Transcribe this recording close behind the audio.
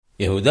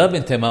Yehuda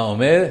ben Tema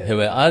omer,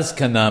 heve'az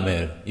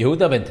kanamer.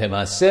 Yehuda ben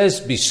Tema says,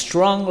 be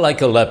strong like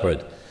a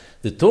leopard.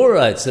 The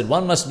Torah, it said,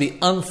 one must be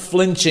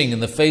unflinching in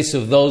the face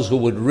of those who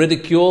would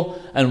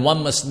ridicule, and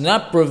one must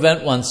not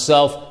prevent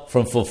oneself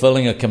from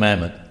fulfilling a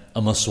commandment,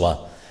 a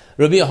muswa.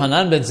 Rabbi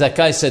Yochanan ben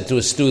Zakkai said to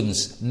his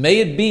students, may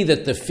it be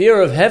that the fear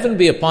of heaven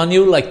be upon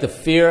you like the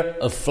fear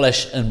of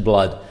flesh and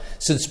blood.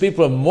 Since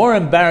people are more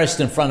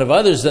embarrassed in front of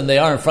others than they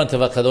are in front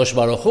of HaKadosh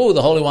Baruch Hu,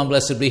 the Holy One,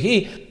 blessed be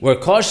He, we're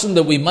cautioned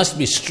that we must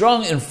be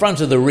strong in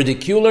front of the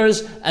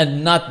ridiculers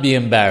and not be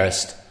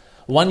embarrassed.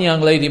 One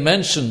young lady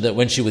mentioned that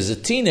when she was a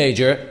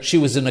teenager, she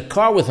was in a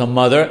car with her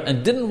mother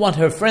and didn't want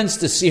her friends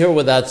to see her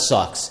without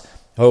socks.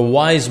 Her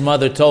wise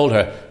mother told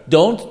her,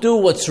 don't do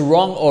what's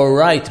wrong or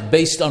right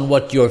based on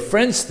what your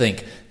friends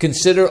think.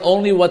 Consider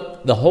only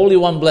what the Holy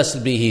One,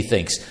 blessed be He,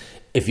 thinks.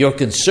 If you're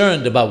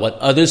concerned about what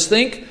others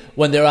think,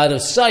 when they're out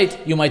of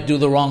sight, you might do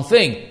the wrong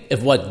thing.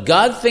 If what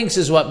God thinks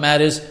is what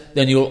matters,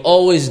 then you'll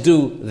always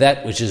do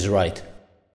that which is right.